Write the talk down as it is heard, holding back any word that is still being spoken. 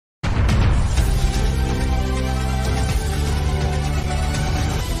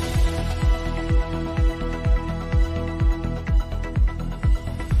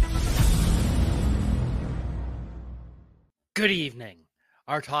Good evening.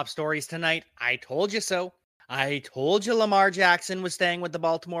 Our top stories tonight. I told you so. I told you Lamar Jackson was staying with the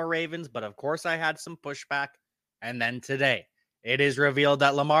Baltimore Ravens, but of course I had some pushback. And then today, it is revealed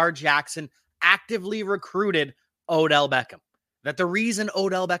that Lamar Jackson actively recruited Odell Beckham. That the reason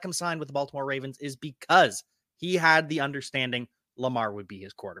Odell Beckham signed with the Baltimore Ravens is because he had the understanding Lamar would be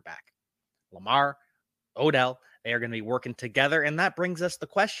his quarterback. Lamar, Odell, they are going to be working together. And that brings us the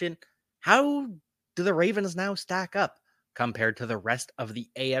question, how do the Ravens now stack up compared to the rest of the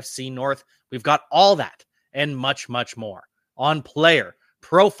AFC North? We've got all that and much, much more on Player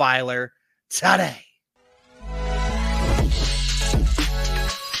Profiler today.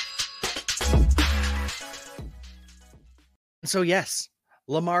 So yes,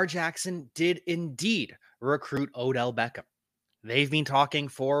 Lamar Jackson did indeed recruit Odell Beckham. They've been talking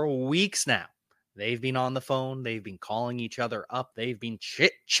for weeks now. They've been on the phone. They've been calling each other up. They've been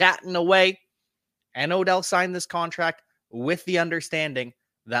chit-chatting away. And Odell signed this contract with the understanding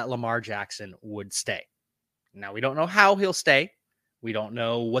that Lamar Jackson would stay. Now, we don't know how he'll stay. We don't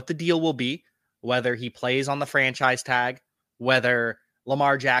know what the deal will be, whether he plays on the franchise tag, whether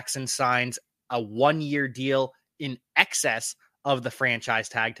Lamar Jackson signs a one-year deal in excess of the franchise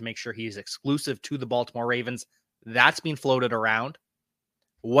tag to make sure he's exclusive to the Baltimore Ravens. That's been floated around.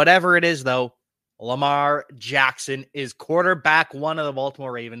 Whatever it is, though, Lamar Jackson is quarterback one of the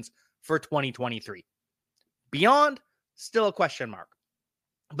Baltimore Ravens for 2023. Beyond, still a question mark.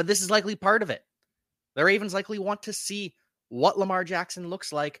 But this is likely part of it. The Ravens likely want to see what Lamar Jackson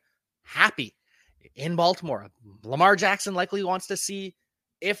looks like happy in Baltimore. Lamar Jackson likely wants to see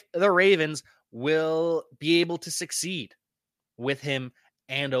if the Ravens will be able to succeed with him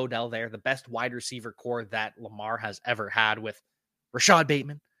and Odell there, the best wide receiver core that Lamar has ever had, with Rashad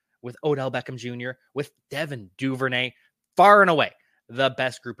Bateman, with Odell Beckham Jr., with Devin Duvernay, far and away the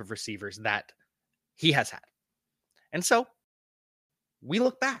best group of receivers that he has had. And so we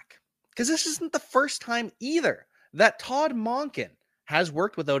look back, because this isn't the first time either that Todd Monken has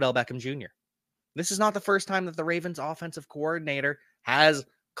worked with Odell Beckham Jr. This is not the first time that the Ravens offensive coordinator has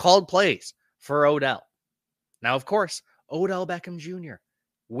called plays for Odell. Now, of course, Odell Beckham Jr.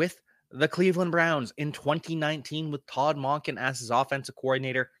 with the Cleveland Browns in 2019 with Todd Monken as his offensive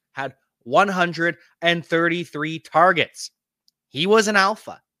coordinator had 133 targets. He was an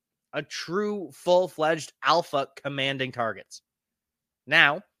alpha, a true full-fledged alpha commanding targets.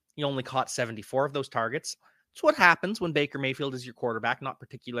 Now, he only caught 74 of those targets. It's what happens when Baker Mayfield is your quarterback, not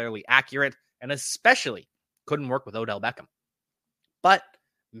particularly accurate, and especially couldn't work with Odell Beckham. But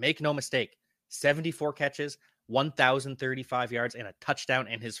make no mistake, 74 catches, 1,035 yards, and a touchdown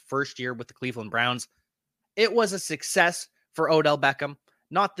in his first year with the Cleveland Browns. It was a success for Odell Beckham.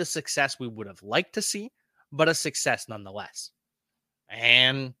 Not the success we would have liked to see, but a success nonetheless.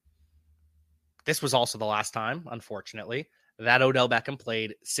 And this was also the last time, unfortunately, that Odell Beckham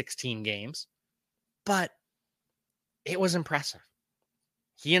played 16 games. But it was impressive.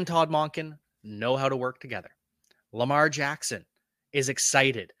 He and Todd Monken know how to work together. Lamar Jackson is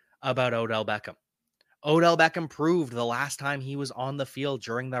excited about Odell Beckham. Odell Beckham proved the last time he was on the field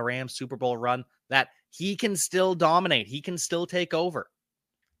during the Rams Super Bowl run that he can still dominate. He can still take over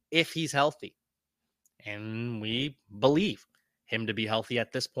if he's healthy. And we believe him to be healthy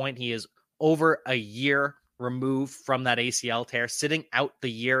at this point. He is over a year removed from that ACL tear. Sitting out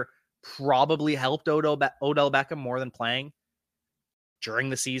the year probably helped Odell Beckham more than playing during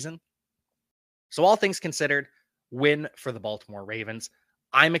the season. So all things considered, win for the Baltimore Ravens.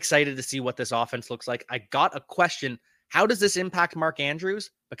 I'm excited to see what this offense looks like. I got a question. How does this impact Mark Andrews?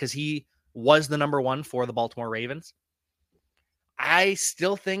 Because he was the number one for the Baltimore Ravens. I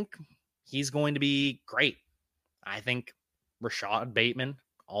still think he's going to be great. I think Rashad Bateman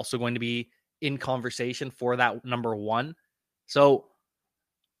also going to be in conversation for that number one. So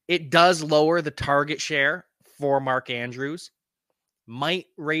it does lower the target share for Mark Andrews. Might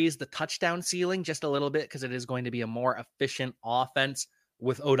raise the touchdown ceiling just a little bit because it is going to be a more efficient offense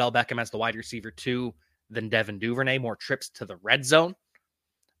with Odell Beckham as the wide receiver 2 than Devin Duvernay, more trips to the red zone.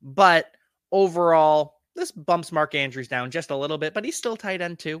 But overall, this bumps Mark Andrews down just a little bit, but he's still tight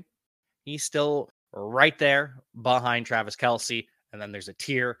end 2. He's still right there behind Travis Kelce, and then there's a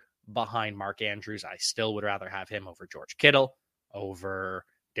tier behind Mark Andrews. I still would rather have him over George Kittle, over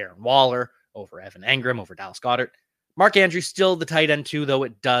Darren Waller, over Evan Engram, over Dallas Goedert. Mark Andrews still the tight end 2, though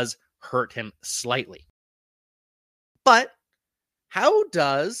it does hurt him slightly. But how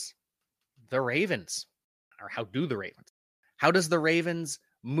does the Ravens, or how do the Ravens, how does the Ravens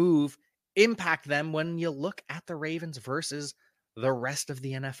move impact them when you look at the Ravens versus the rest of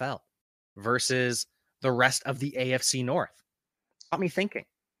the NFL, versus the rest of the AFC North? Got me thinking.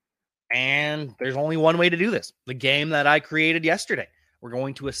 And there's only one way to do this. The game that I created yesterday. We're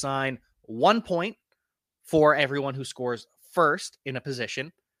going to assign 1 point for everyone who scores first in a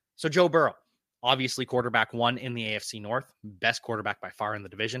position. So Joe Burrow, obviously quarterback 1 in the AFC North, best quarterback by far in the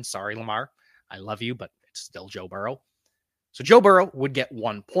division. Sorry, Lamar. I love you, but it's still Joe Burrow. So Joe Burrow would get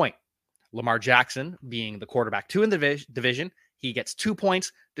 1 point. Lamar Jackson being the quarterback 2 in the division, he gets 2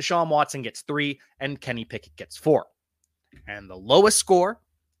 points. Deshaun Watson gets 3, and Kenny Pickett gets 4. And the lowest score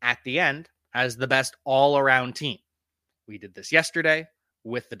at the end has the best all-around team. We did this yesterday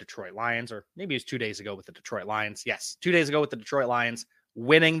with the Detroit Lions, or maybe it was 2 days ago with the Detroit Lions. Yes, 2 days ago with the Detroit Lions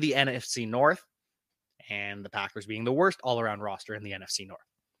winning the NFC North, and the Packers being the worst all-around roster in the NFC North.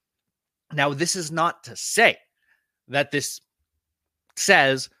 Now, this is not to say that this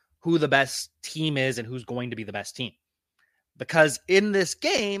says who the best team is and who's going to be the best team. Because in this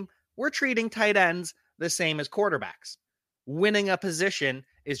game, we're treating tight ends the same as quarterbacks. Winning a position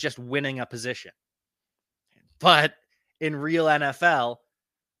is just winning a position. But in real NFL,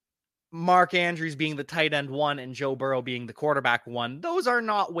 Mark Andrews being the tight end 1 and Joe Burrow being the quarterback 1, those are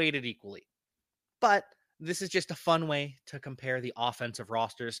not weighted equally. But this is just a fun way to compare the offensive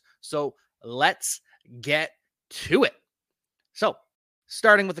rosters. So let's get to it. So,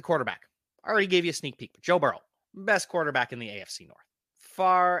 starting with the quarterback. I already gave you a sneak peek, but Joe Burrow, best quarterback in the AFC North.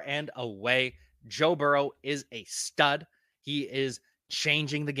 Far and away, Joe Burrow is a stud. He is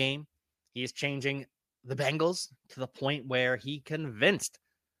changing the game. He is changing the Bengals to the point where he convinced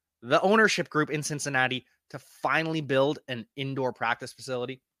the ownership group in Cincinnati to finally build an indoor practice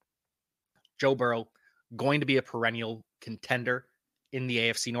facility. Joe Burrow going to be a perennial contender in the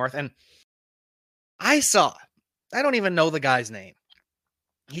AFC North. And I don't even know the guy's name.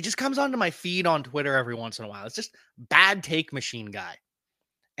 He just comes onto my feed on Twitter every once in a while. It's just bad take machine guy.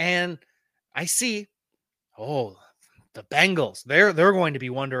 And I see, the Bengals, they're going to be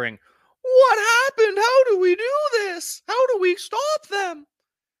wondering, what happened? How do we do this? How do we stop them?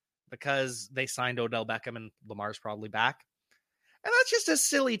 Because they signed Odell Beckham and Lamar's probably back. And that's just a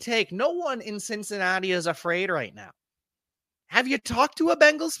silly take. No one in Cincinnati is afraid right now. Have you talked to a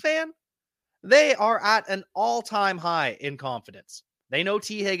Bengals fan? They are at an all-time high in confidence. They know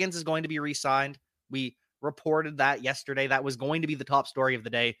T. Higgins is going to be re-signed. We reported that yesterday. That was going to be the top story of the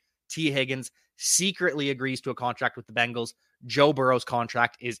day. T. Higgins secretly agrees to a contract with the Bengals. Joe Burrow's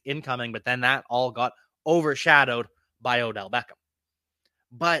contract is incoming, but then that all got overshadowed by Odell Beckham.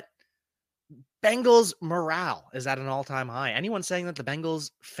 But Bengals morale is at an all-time high. Anyone saying that the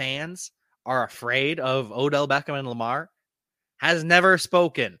Bengals fans are afraid of Odell Beckham and Lamar has never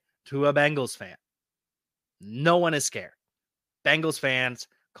spoken to a Bengals fan. No one is scared. Bengals fans,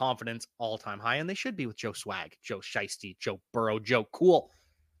 confidence, all-time high, and they should be with Joe Swag, Joe Shiesty, Joe Burrow, Joe Cool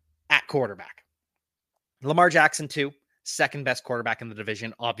at quarterback. Lamar Jackson, too, second best quarterback in the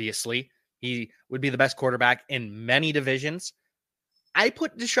division, obviously. He would be the best quarterback in many divisions. I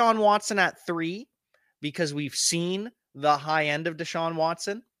put Deshaun Watson at 3 because we've seen the high end of Deshaun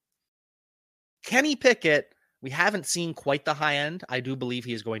Watson. Kenny Pickett, we haven't seen quite the high end. I do believe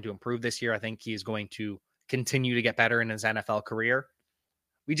he is going to improve this year. I think he is going to continue to get better in his NFL career.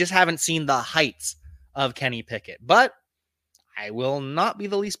 We just haven't seen the heights of Kenny Pickett. But I will not be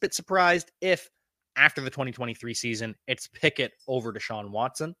the least bit surprised if after the 2023 season, it's Pickett over Deshaun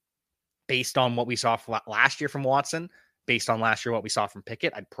Watson. Based on what we saw last year from Watson, based on last year what we saw from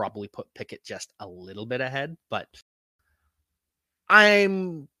Pickett, I'd probably put Pickett just a little bit ahead. But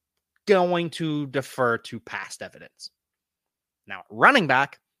I'm going to defer to past evidence. Now, running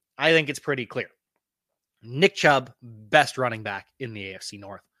back, I think it's pretty clear. Nick Chubb, best running back in the AFC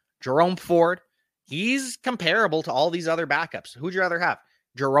North. Jerome Ford, he's comparable to all these other backups. Who'd you rather have?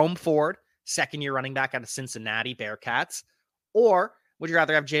 Jerome Ford, second-year running back out of Cincinnati Bearcats, or would you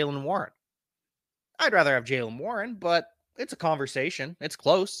rather have Jaylen Warren? I'd rather have Jaylen Warren, but it's a conversation. It's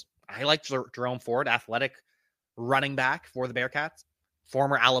close. I like Jerome Ford, athletic running back for the Bearcats,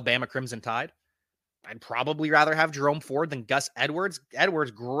 former Alabama Crimson Tide. I'd probably rather have Jerome Ford than Gus Edwards. Edwards,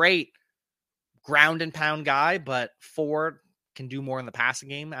 great ground and pound guy, but Ford can do more in the passing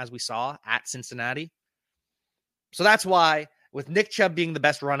game, as we saw at Cincinnati. So that's why, with Nick Chubb being the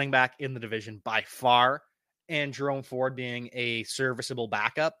best running back in the division by far, and Jerome Ford being a serviceable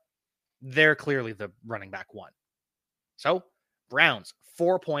backup, they're clearly the running back 1. So, Browns,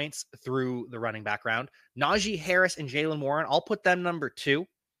 4 points through the running back round. Najee Harris and Jaylen Warren, I'll put them number 2.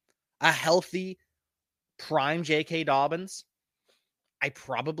 A healthy, prime J.K. Dobbins, I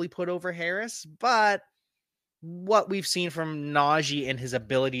probably put over Harris, but what we've seen from Najee and his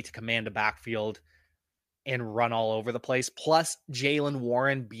ability to command a backfield and run all over the place, plus Jaylen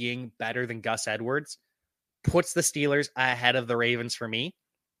Warren being better than Gus Edwards, puts the Steelers ahead of the Ravens for me.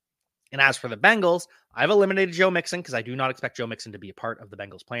 And as for the Bengals, I've eliminated Joe Mixon because I do not expect Joe Mixon to be a part of the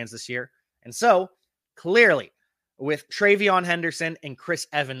Bengals' plans this year. And so, clearly, with Travion Henderson and Chris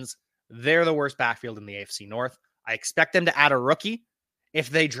Evans, they're the worst backfield in the AFC North. I expect them to add a rookie. If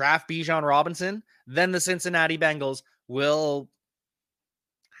they draft Bijan Robinson, then the Cincinnati Bengals will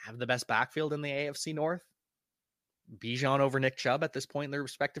have the best backfield in the AFC North. Bijan over Nick Chubb at this point in their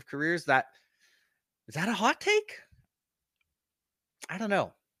respective careers. Is that a hot take? I don't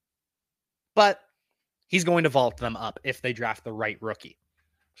know. But he's going to vault them up if they draft the right rookie.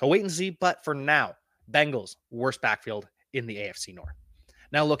 So wait and see. But for now, Bengals, worst backfield in the AFC North.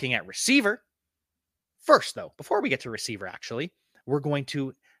 Now looking at receiver. First, though, before we get to receiver, actually, we're going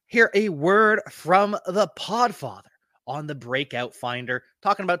to hear a word from the Podfather on the Breakout Finder,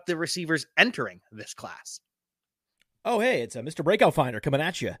 talking about the receivers entering this class. Oh, hey, it's Mr. Breakout Finder coming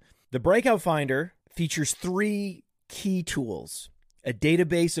at you. The Breakout Finder features 3 key tools. A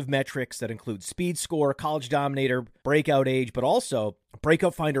database of metrics that includes speed score, college dominator, breakout age, but also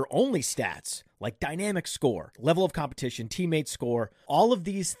Breakout Finder only stats like dynamic score, level of competition, teammate score. All of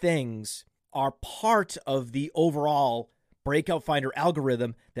these things are part of the overall Breakout Finder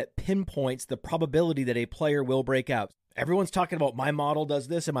algorithm that pinpoints the probability that a player will break out. Everyone's talking about my model does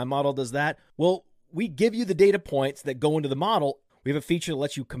this and my model does that. Well, we give you the data points that go into the model. We have a feature that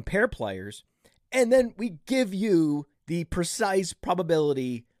lets you compare players, and then we give you the precise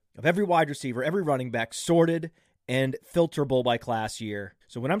probability of every wide receiver, every running back, sorted and filterable by class year.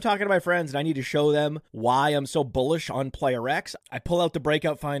 So when I'm talking to my friends and I need to show them why I'm so bullish on player X, I pull out the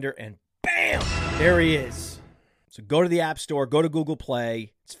Breakout Finder and bam, there he is. So go to the App Store, go to Google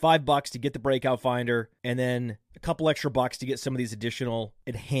Play. It's $5 to get the Breakout Finder, and then a couple extra bucks to get some of these additional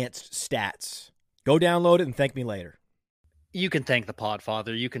enhanced stats. Go download it and thank me later. You can thank the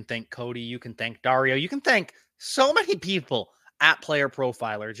Podfather. You can thank Cody. You can thank Dario. You can thank so many people at Player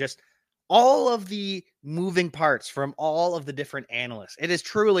Profiler. Just all of the moving parts from all of the different analysts. It is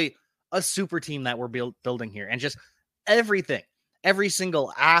truly a super team that we're building here. And just everything, every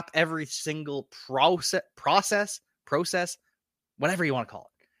single app, every single process, whatever you want to call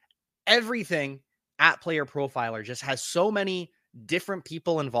it. Everything at Player Profiler just has so many different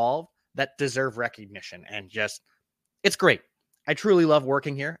people involved that deserve recognition. And just, it's great. I truly love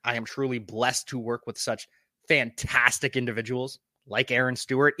working here. I am truly blessed to work with such fantastic individuals like Aaron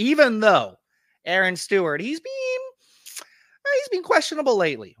Stewart, even though Aaron Stewart, he's been questionable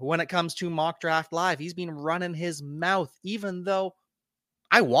lately when it comes to Mock Draft Live. He's been running his mouth, even though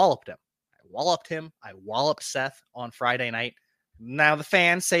I walloped him. I walloped Seth on Friday night. Now the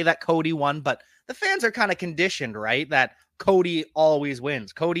fans say that Cody won, but the fans are kind of conditioned, right? That Cody always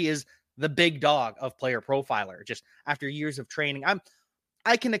wins. Cody is the big dog of Player Profiler. Just after years of training,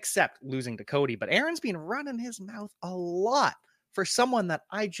 I can accept losing to Cody, but Aaron's been running his mouth a lot for someone that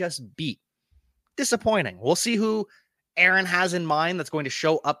I just beat. Disappointing. We'll see who Aaron has in mind that's going to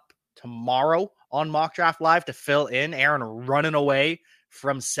show up tomorrow on Mock Draft Live to fill in. Aaron running away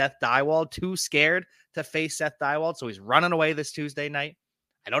from Seth Dywald, too scared to face Seth Dywald, so he's running away this Tuesday night.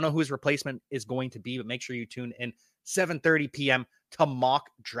 I don't know who his replacement is going to be, but make sure you tune in 7:30 p.m. to Mock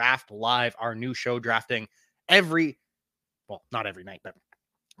Draft Live, our new show drafting not every night, but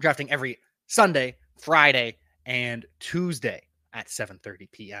drafting every Sunday, Friday, and Tuesday at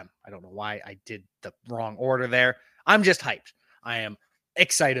 7:30 p.m. I don't know why I did the wrong order there. I'm just hyped. I am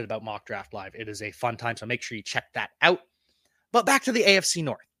excited about Mock Draft Live. It is a fun time, so make sure you check that out. But back to the AFC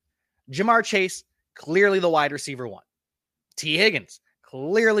North. Jamar Chase, clearly the wide receiver 1. T. Higgins,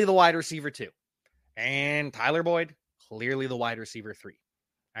 clearly the wide receiver 2. And Tyler Boyd, clearly the wide receiver 3.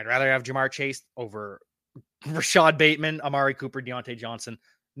 I'd rather have Jamar Chase over Rashad Bateman, Amari Cooper, Deontay Johnson.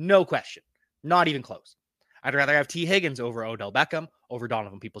 No question. Not even close. I'd rather have T. Higgins over Odell Beckham, over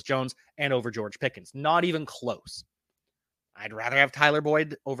Donovan Peoples-Jones, and over George Pickens. Not even close. I'd rather have Tyler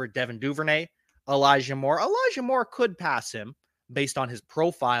Boyd over Devin Duvernay, Elijah Moore. Elijah Moore could pass him based on his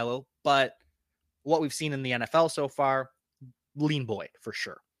profile, but what we've seen in the NFL so far, lean Boyd for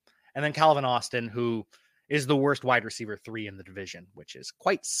sure. And then Calvin Austin, who is the worst wide receiver 3 in the division, which is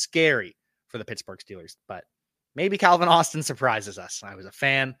quite scary for the Pittsburgh Steelers. But maybe Calvin Austin surprises us. I was a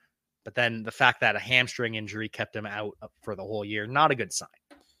fan, but then the fact that a hamstring injury kept him out for the whole year, not a good sign.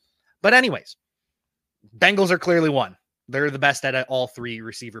 But anyways, Bengals are clearly 1. They're the best at all 3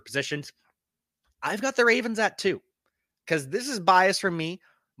 receiver positions. I've got the Ravens at 2, because this is bias from me,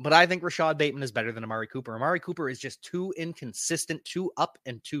 but I think Rashad Bateman is better than Amari Cooper. Amari Cooper is just too inconsistent, too up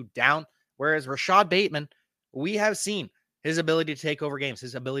and too down, whereas Rashad Bateman, we have seen his ability to take over games,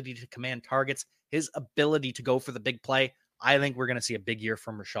 his ability to command targets, his ability to go for the big play. I think we're going to see a big year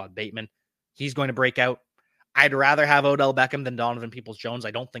from Rashad Bateman. He's going to break out. I'd rather have Odell Beckham than Donovan Peoples-Jones.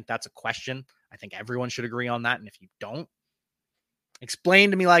 I don't think that's a question. I think everyone should agree on that. And if you don't,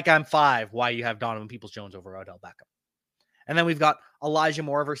 explain to me like I'm 5 why you have Donovan Peoples-Jones over Odell Beckham. And then we've got Elijah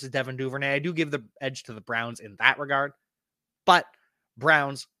Moore versus Devin Duvernay. I do give the edge to the Browns in that regard, but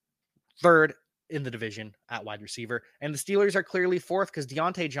Browns third in the division at wide receiver. And the Steelers are clearly fourth because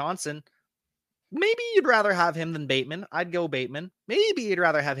Deontay Johnson, maybe you'd rather have him than Bateman. I'd go Bateman. Maybe you'd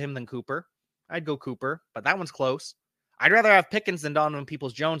rather have him than Cooper. I'd go Cooper, but that one's close. I'd rather have Pickens than Donovan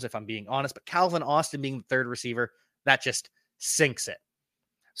Peoples-Jones, if I'm being honest, but Calvin Austin being the third receiver, that just sinks it.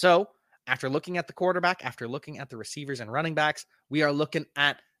 So after looking at the quarterback, after looking at the receivers and running backs, we are looking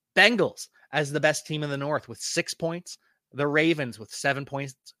at Bengals as the best team in the North with 6 points. The Ravens with 7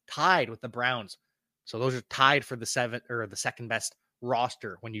 points, tied with the Browns. So those are tied for the second best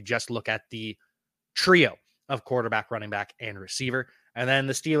roster when you just look at the trio of quarterback, running back, and receiver. And then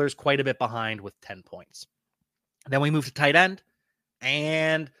the Steelers quite a bit behind with 10 points. Then we move to tight end,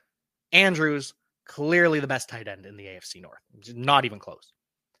 and Andrews, clearly the best tight end in the AFC North. Not even close.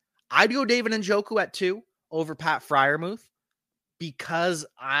 I'd go David Njoku at 2 over Pat Freiermuth because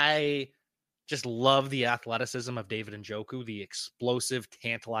I just love the athleticism of David Njoku, the explosive,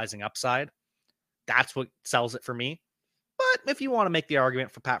 tantalizing upside. That's what sells it for me. But if you want to make the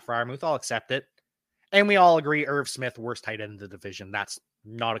argument for Pat Freiermuth, I'll accept it. And we all agree Irv Smith, worst tight end in the division. That's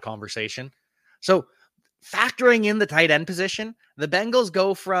not a conversation. So factoring in the tight end position, the Bengals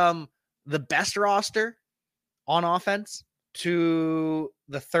go from the best roster on offense to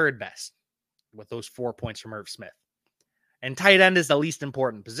the third best with those 4 points from Irv Smith. And tight end is the least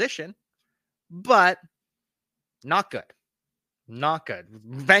important position, but not good. Not good.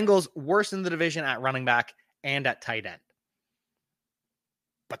 Bengals worst in the division at running back and at tight end.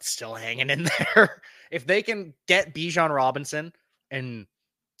 But still hanging in there. If they can get Bijan Robinson and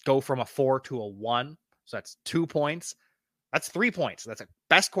go from a 4 to a 1, so that's 2 points, that's 3 points. That's a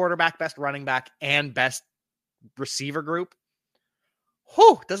best quarterback, best running back, and best receiver group.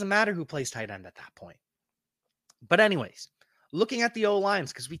 Doesn't matter who plays tight end at that point. But anyways, looking at the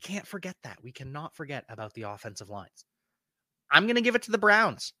O-lines, because we can't forget that. We cannot forget about the offensive lines. I'm going to give it to the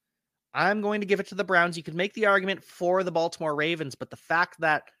Browns. You could make the argument for the Baltimore Ravens, but the fact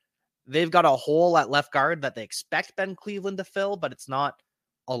that they've got a hole at left guard that they expect Ben Cleveland to fill, but it's not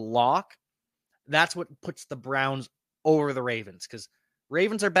a lock, that's what puts the Browns over the Ravens, because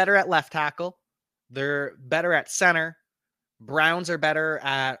Ravens are better at left tackle. They're better at center. Browns are better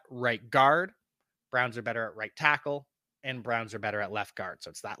at right guard. Browns are better at right tackle. And Browns are better at left guard. So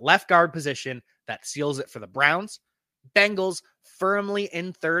it's that left guard position that seals it for the Browns. Bengals firmly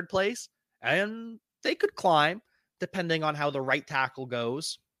in third place, and they could climb depending on how the right tackle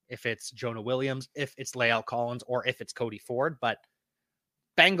goes, if it's Jonah Williams, if it's Lael Collins, or if it's Cody Ford. But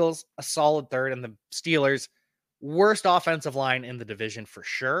Bengals, a solid third, and the Steelers, worst offensive line in the division for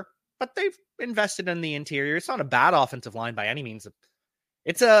sure, but they've invested in the interior. It's not a bad offensive line by any means.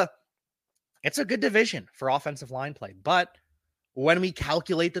 It's a good division for offensive line play. But when we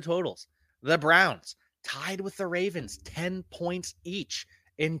calculate the totals, the Browns tied with the Ravens, 10 points each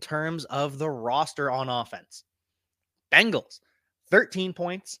in terms of the roster on offense. Bengals, 13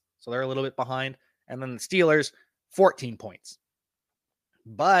 points, so they're a little bit behind. And then the Steelers, 14 points.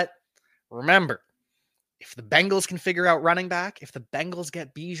 But remember, if the Bengals can figure out running back, if the Bengals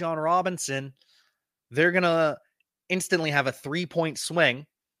get Bijan Robinson, they're going to instantly have a 3-point swing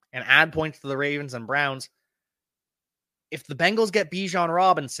and add points to the Ravens and Browns. If the Bengals get Bijan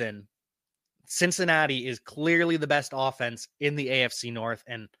Robinson, Cincinnati is clearly the best offense in the AFC North.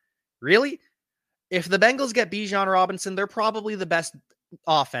 And really, if the Bengals get Bijan Robinson, they're probably the best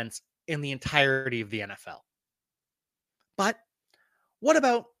offense in the entirety of the NFL. But what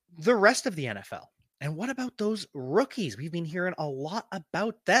about the rest of the NFL? And what about those rookies? We've been hearing a lot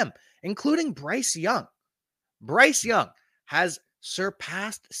about them, including Bryce Young. Bryce Young has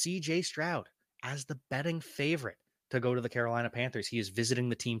surpassed CJ Stroud as the betting favorite to go to the Carolina Panthers. He is visiting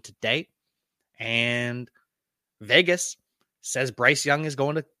the team today, and Vegas says Bryce Young is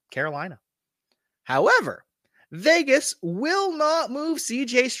going to Carolina. However, Vegas will not move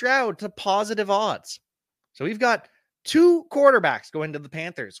CJ Stroud to positive odds. So we've got 2 quarterbacks going to the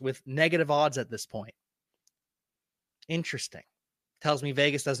Panthers with negative odds at this point. Interesting. Tells me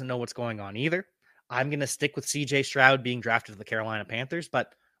Vegas doesn't know what's going on either. I'm going to stick with CJ Stroud being drafted to the Carolina Panthers,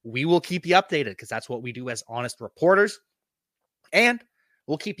 but we will keep you updated because that's what we do as honest reporters. And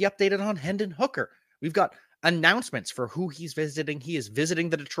we'll keep you updated on Hendon Hooker. We've got announcements for who he's visiting. He is visiting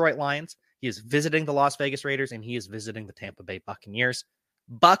the Detroit Lions. He is visiting the Las Vegas Raiders, and he is visiting the Tampa Bay Buccaneers.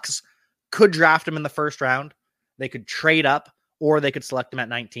 Bucks could draft him in the first round. They could trade up, or they could select him at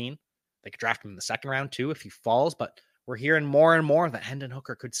 19. They could draft him in the second round too if he falls, but we're hearing more and more that Hendon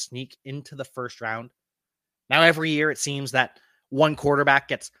Hooker could sneak into the first round. Now, every year it seems that one quarterback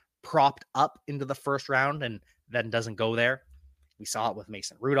gets propped up into the first round and then doesn't go there. We saw it with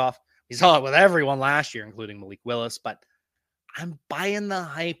Mason Rudolph. We saw it with everyone last year, including Malik Willis, but I'm buying the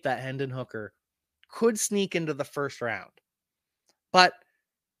hype that Hendon Hooker could sneak into the first round. But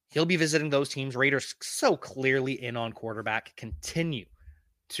he'll be visiting those teams. Raiders so clearly in on quarterback, continue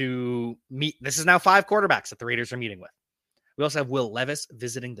to meet. This is now 5 quarterbacks that the Raiders are meeting with. We also have Will Levis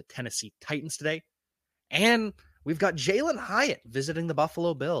visiting the Tennessee Titans today. And we've got Jalen Hyatt visiting the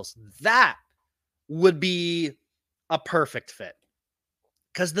Buffalo Bills. That would be a perfect fit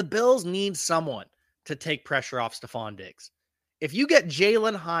because the Bills need someone to take pressure off Stephon Diggs. If you get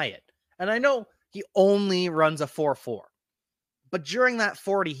Jalen Hyatt, and I know he only runs a 4.4, but during that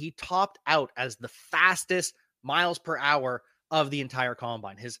 40, he topped out as the fastest miles per hour of the entire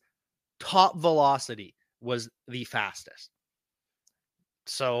combine. His top velocity was the fastest.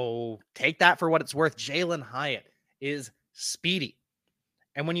 So take that for what it's worth. Jalen Hyatt is speedy.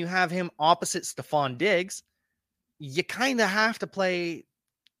 And when you have him opposite Stephon Diggs, you kind of have to play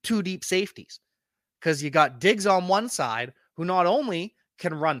 2 deep safeties because you got Diggs on one side who not only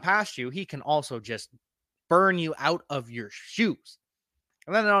can run past you, he can also just burn you out of your shoes.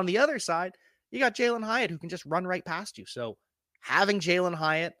 And then on the other side, you got Jalen Hyatt who can just run right past you. So having Jalen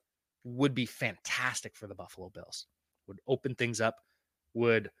Hyatt would be fantastic for the Buffalo Bills. Would open things up,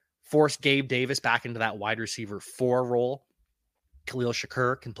 would force Gabe Davis back into that wide receiver 4 role. Khalil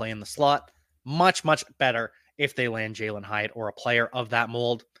Shakur can play in the slot. Much, much better if they land Jalen Hyatt or a player of that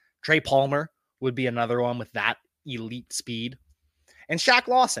mold. Trey Palmer would be another one with that elite speed. And Shaq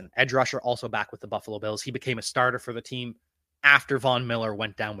Lawson, edge rusher, also back with the Buffalo Bills. He became a starter for the team after Von Miller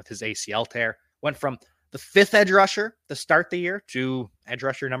went down with his ACL tear. Went from the 5th edge rusher to start the year to edge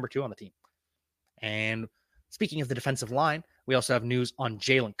rusher number 2 on the team. And speaking of the defensive line, we also have news on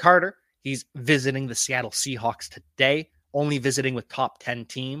Jalen Carter. He's visiting the Seattle Seahawks today, only visiting with top 10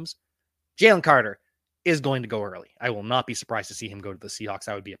 teams. Jalen Carter is going to go early. I will not be surprised to see him go to the Seahawks.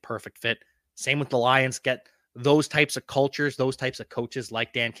 That would be a perfect fit. Same with the Lions. Get those types of cultures, those types of coaches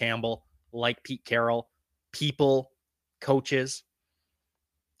like Dan Campbell, like Pete Carroll, people, coaches.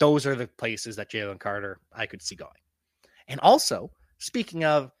 Those are the places that Jalen Carter I could see going. And also, speaking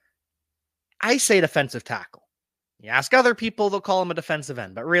of, I say defensive tackle. You ask other people, they'll call him a defensive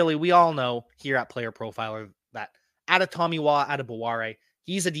end. But really, we all know here at Player Profiler that Adetomiwa Adebaware,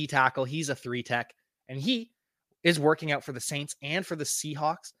 he's a D tackle, he's a 3-tech, and he is working out for the Saints and for the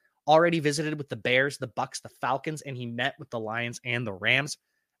Seahawks. Already visited with the Bears, the Bucks, the Falcons, and he met with the Lions and the Rams.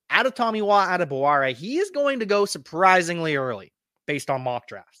 Adetomiwa Adebaware, he is going to go surprisingly early based on mock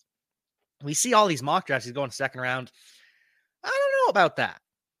drafts. We see all these mock drafts. He's going second round. I don't know about that.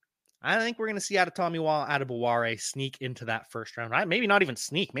 I think we're going to see Adetomiwa Adebaware sneak into that first round. Maybe not even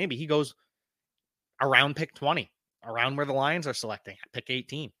sneak. Maybe he goes around pick 20, around where the Lions are selecting, pick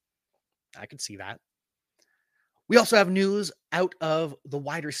 18. I could see that. We also have news out of the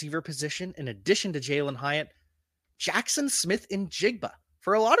wide receiver position. In addition to Jalen Hyatt, Jackson Smith-Njigba.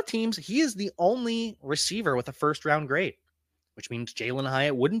 For a lot of teams, he is the only receiver with a first-round grade, which means Jalen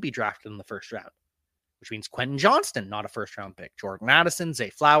Hyatt wouldn't be drafted in the first round, which means Quentin Johnston, not a first-round pick, Jordan Addison, Zay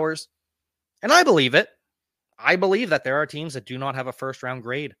Flowers. And I believe it. I believe that there are teams that do not have a first-round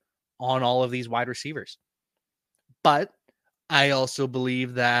grade on all of these wide receivers. But I also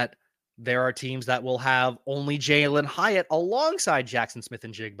believe that there are teams that will have only Jalen Hyatt alongside Jackson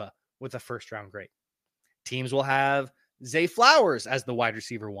Smith-Njigba with a first-round grade. Teams will have Zay Flowers as the wide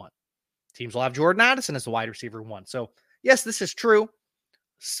receiver 1. Teams will have Jordan Addison as the wide receiver 1. So, yes, this is true.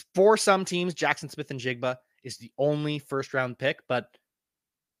 For some teams, Jackson Smith-Njigba is the only first-round pick, but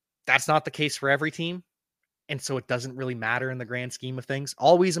that's not the case for every team. And so it doesn't really matter in the grand scheme of things.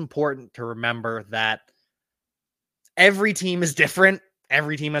 Always important to remember that every team is different.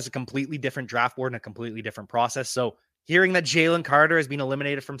 Every team has a completely different draft board and a completely different process. So hearing that Jalen Carter has been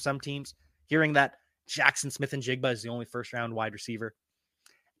eliminated from some teams, hearing that Jackson Smith-Njigba is the only first-round wide receiver,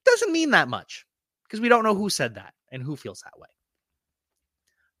 doesn't mean that much because we don't know who said that and who feels that way.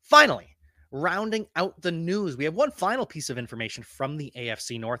 Finally, rounding out the news, we have one final piece of information from the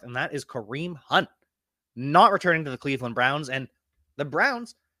AFC North, and that is Kareem Hunt not returning to the Cleveland Browns. And the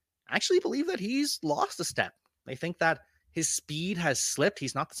Browns actually believe that he's lost a step. They think that his speed has slipped.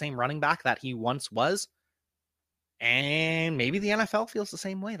 He's not the same running back that he once was. And maybe the NFL feels the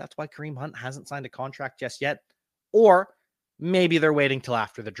same way. That's why Kareem Hunt hasn't signed a contract just yet. Or maybe they're waiting till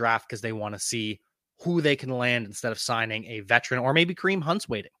after the draft because they want to see who they can land instead of signing a veteran. Or maybe Kareem Hunt's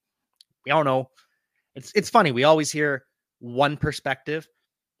waiting. We all know. It's funny. We always hear one perspective.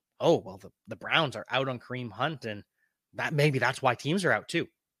 oh, well, the Browns are out on Kareem Hunt, and that's why teams are out too.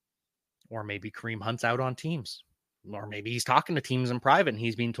 Or maybe Kareem Hunt's out on teams. Or maybe he's talking to teams in private and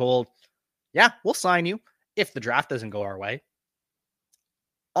he's being told, yeah, we'll sign you if the draft doesn't go our way.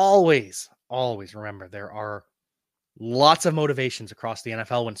 Always remember there are lots of motivations across the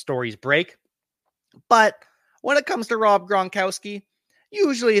NFL when stories break. But when it comes to Rob Gronkowski,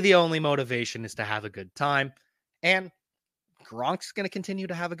 usually the only motivation is to have a good time. And Gronk's going to continue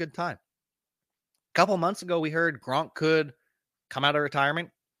to have a good time. A couple months ago, we heard Gronk could come out of retirement.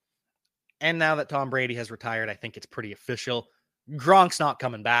 And now that Tom Brady has retired, I think it's pretty official. Gronk's not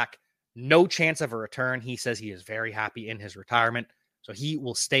coming back. No chance of a return. He says he is very happy in his retirement, so he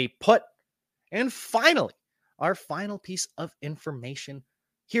will stay put. And finally, our final piece of information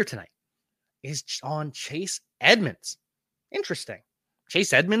here tonight is on Chase Edmonds. Interesting.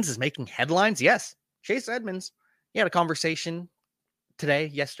 Chase Edmonds is making headlines. Yes, Chase Edmonds. He had a conversation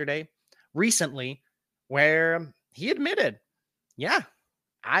yesterday, recently, where he admitted, yeah,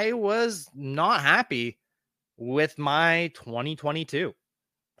 I was not happy with my 2022.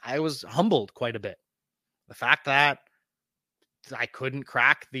 I was humbled quite a bit. The fact that I couldn't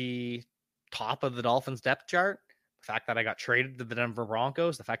crack the top of the Dolphins depth chart, the fact that I got traded to the Denver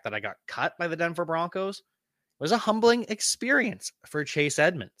Broncos, the fact that I got cut by the Denver Broncos was a humbling experience for Chase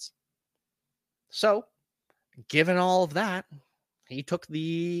Edmonds. So, given all of that, he took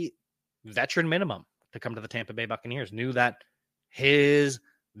the veteran minimum to come to the Tampa Bay Buccaneers, knew that his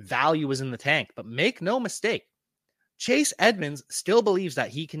value was in the tank. But make no mistake, Chase Edmonds still believes that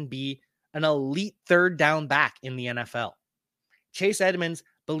he can be an elite third down back in the NFL. Chase Edmonds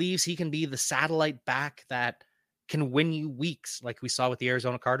believes he can be the satellite back that can win you weeks, like we saw with the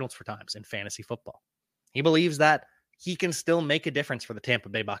Arizona Cardinals for times in fantasy football. He believes that he can still make a difference for the Tampa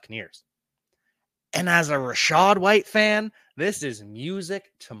Bay Buccaneers. And as a Rachaad White fan, this is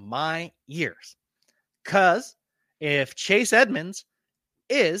music to my ears. Because if Chase Edmonds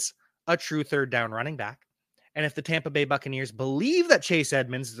is a true third down running back, and if the Tampa Bay Buccaneers believe that Chase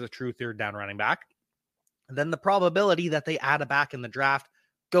Edmonds is a true third down running back, then the probability that they add a back in the draft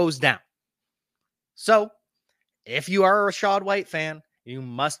goes down. So, if you are a Rachaad White fan, you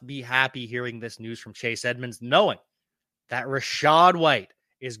must be happy hearing this news from Chase Edmonds, knowing that Rachaad White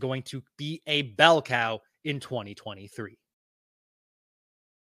is going to be a bell cow in 2023.